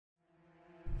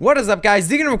What is up, guys?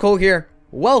 Digging Up Coal here.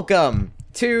 Welcome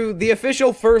to the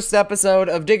official first episode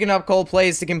of Digging Up Coal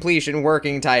Plays to Completion,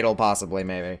 working title, possibly,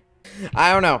 maybe.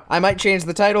 I don't know. I might change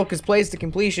the title, because Plays to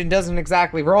Completion doesn't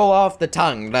exactly roll off the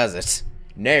tongue, does it?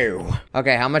 No.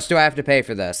 Okay, how much do I have to pay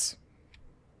for this?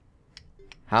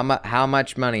 How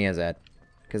much money is it?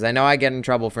 Because I know I get in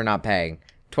trouble for not paying.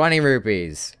 20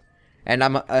 rupees. And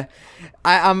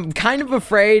I'm kind of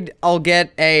afraid I'll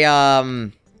get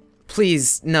a,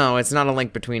 please, no, it's not a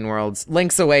Link Between Worlds.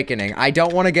 Link's Awakening. I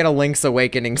don't want to get a Link's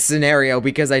Awakening scenario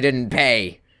because I didn't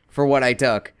pay for what I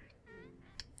took.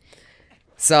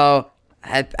 So,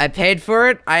 I paid for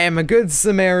it. I am a good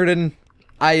Samaritan.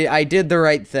 I did the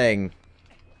right thing.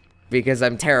 Because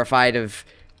I'm terrified of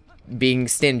being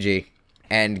stingy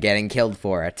and getting killed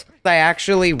for it. I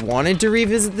actually wanted to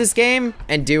revisit this game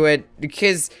and do it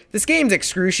because this game's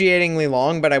excruciatingly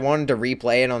long, but I wanted to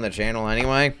replay it on the channel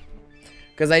anyway.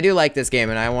 Because I do like this game,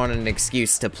 and I wanted an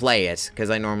excuse to play it, because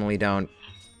I normally don't.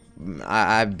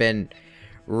 I've been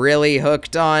really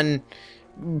hooked on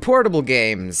portable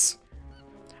games.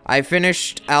 I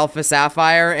finished Alpha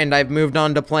Sapphire, and I've moved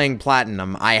on to playing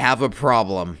Platinum. I have a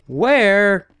problem.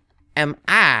 Where am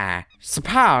I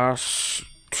supposed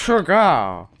to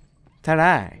go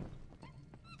today?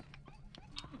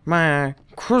 My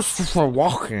Christopher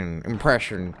Walken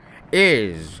impression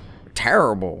is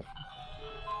terrible.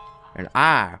 And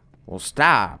I will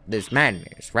stop this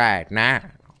madness right now.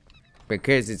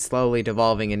 Because it's slowly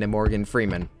devolving into Morgan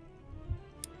Freeman.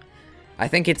 I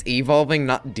think it's evolving,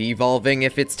 not devolving,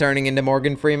 if it's turning into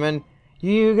Morgan Freeman.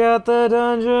 You got the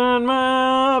dungeon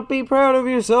map, be proud of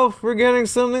yourself for getting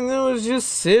something that was just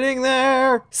sitting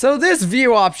there. So this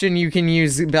view option you can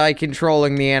use by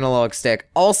controlling the analog stick.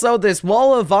 Also, this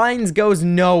wall of vines goes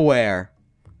nowhere.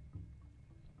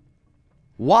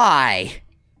 Why?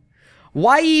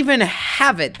 Why even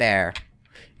have it there?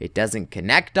 It doesn't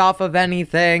connect off of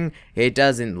anything. It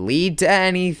doesn't lead to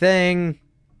anything.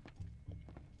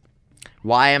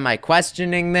 Why am I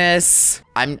questioning this?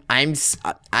 I'm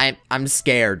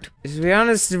scared. To be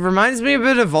honest, it reminds me a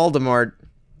bit of Voldemort,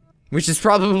 which is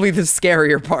probably the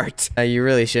scarier part. You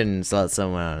really shouldn't insult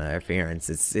someone on their appearance.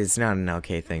 It's not an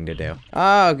okay thing to do.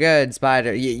 Oh, good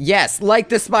spider. Yes, light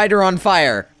the spider on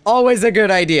fire. Always a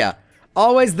good idea.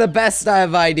 Always the best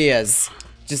of ideas.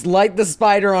 Just light the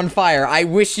spider on fire. I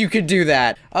wish you could do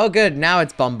that. Oh, good. Now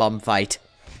it's bum fight.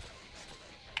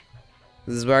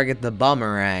 This is where I get the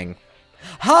boomerang.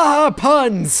 Ha ha,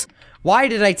 puns! Why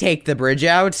did I take the bridge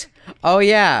out? Oh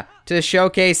yeah, to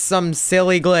showcase some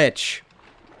silly glitch.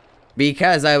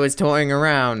 Because I was toying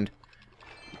around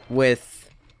with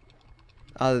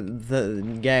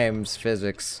the game's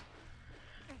physics.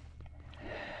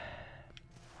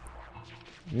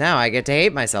 Now I get to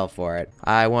hate myself for it.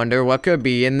 I wonder what could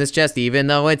be in this chest, even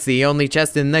though it's the only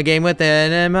chest in the game with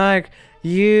an mark.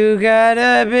 You got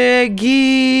a big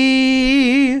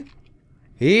key.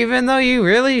 Even though you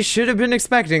really should have been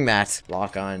expecting that.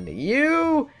 Lock on to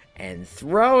you, and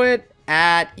throw it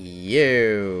at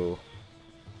you.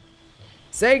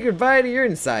 Say goodbye to your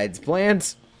insides,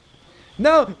 plant.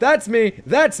 No, that's me,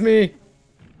 that's me.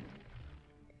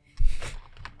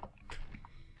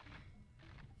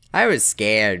 I was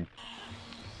scared.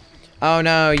 Oh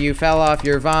no, you fell off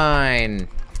your vine.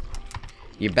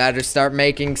 You better start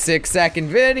making 6-second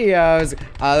videos,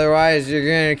 otherwise you're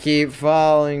gonna keep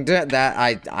falling down.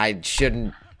 I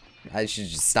should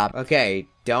just stop. Okay,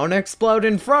 don't explode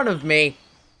in front of me.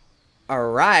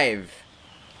 Arrive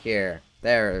here.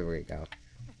 There we go.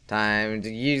 Time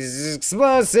to use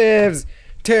explosives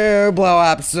to blow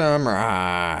up some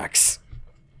rocks.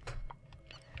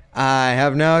 I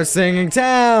have no singing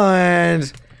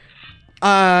talent.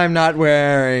 I'm not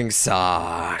wearing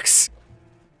socks.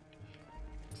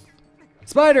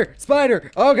 Spider!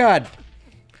 Spider! Oh god!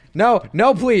 No,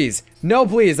 no please! No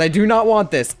please, I do not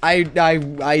want this. I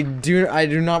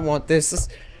do not want this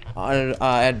on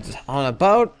a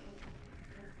boat.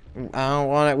 I don't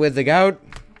want it with the goat.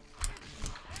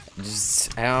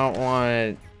 I don't want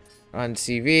it on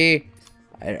TV.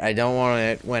 I don't want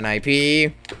it when I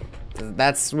pee.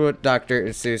 That's what Dr.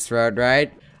 Seuss wrote,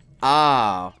 right?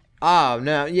 Oh. Oh,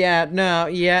 no. Yeah, no.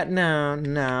 Yeah, no.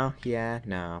 No. Yeah,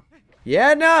 no.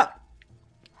 Yeah, no!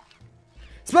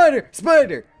 Spider!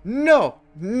 Spider! No!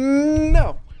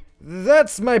 No!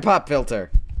 That's my pop filter.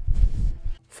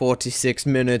 46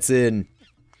 minutes in.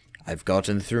 I've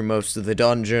gotten through most of the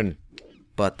dungeon.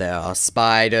 But there are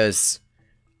spiders.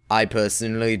 I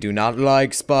personally do not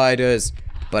like spiders,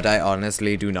 but I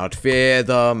honestly do not fear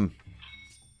them.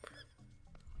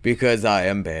 Because I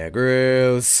am Bear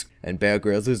Grylls, and Bear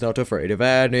Grylls is not afraid of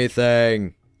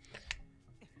anything.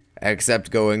 Except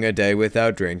going a day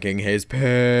without drinking his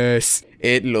piss.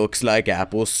 It looks like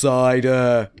apple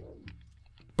cider.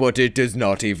 But it does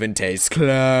not even taste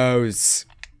close.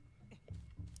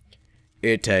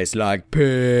 It tastes like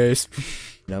piss.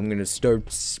 I'm gonna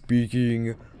start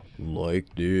speaking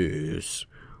like this.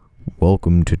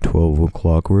 Welcome to 12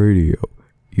 o'clock radio,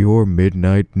 your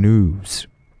midnight news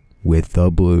with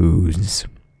the blues.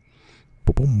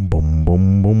 Boom, boom,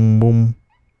 boom, boom, boom.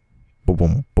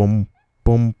 Boom, boom,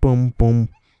 boom, boom, boom.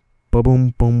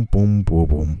 Boom, boom, boom, boom,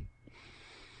 boom.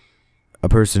 A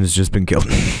person has just been killed.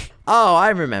 Oh, I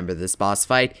remember this boss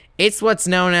fight. It's what's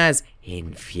known as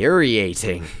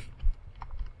infuriating.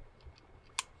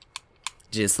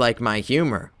 Just like my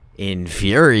humor.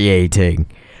 Infuriating.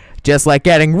 Just like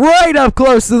getting right up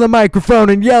close to the microphone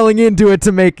and yelling into it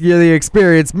to make the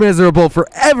experience miserable for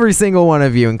every single one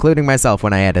of you, including myself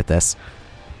when I edit this.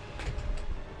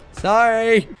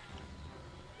 Sorry.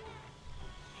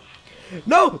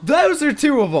 No, those are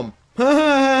two of them.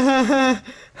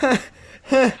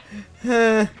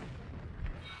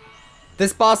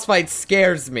 This boss fight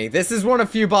scares me. This is one of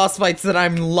few boss fights that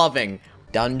I'm loving.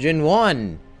 Dungeon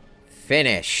 1.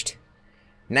 Finished.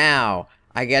 Now,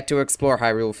 I get to explore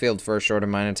Hyrule Field for a short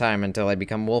amount of time until I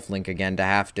become Wolf Link again to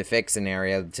have to fix an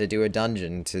area to do a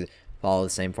dungeon to follow the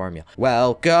same formula.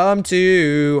 Welcome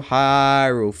to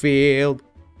Hyrule Field.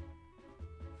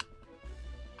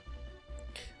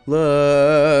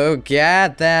 Look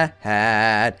at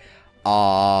that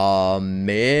ominous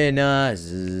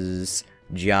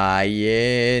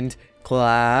giant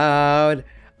cloud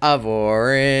of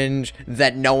orange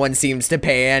that no one seems to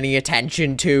pay any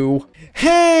attention to.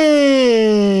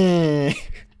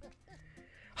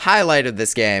 Highlight of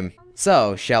this game.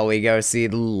 So, shall we go see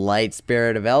the Light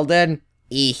Spirit of Eldin?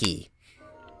 Eehee.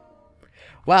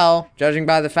 Well, judging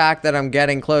by the fact that I'm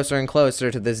getting closer and closer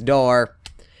to this door,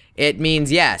 it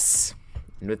means yes.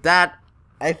 And with that,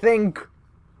 I think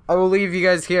I will leave you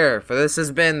guys here, for this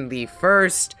has been the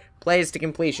first plays to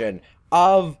completion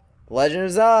of Legend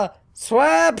of Zelda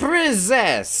Twilight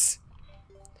Princess.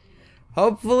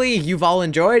 Hopefully you've all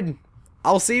enjoyed.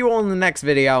 I'll see you all in the next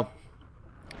video.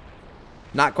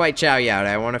 Not quite chow yet.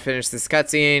 I want to finish this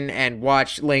cutscene and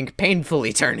watch Link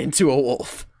painfully turn into a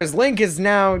wolf. Because Link is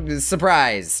now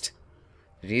surprised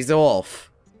that he's a wolf.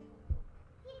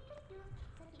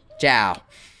 Ciao.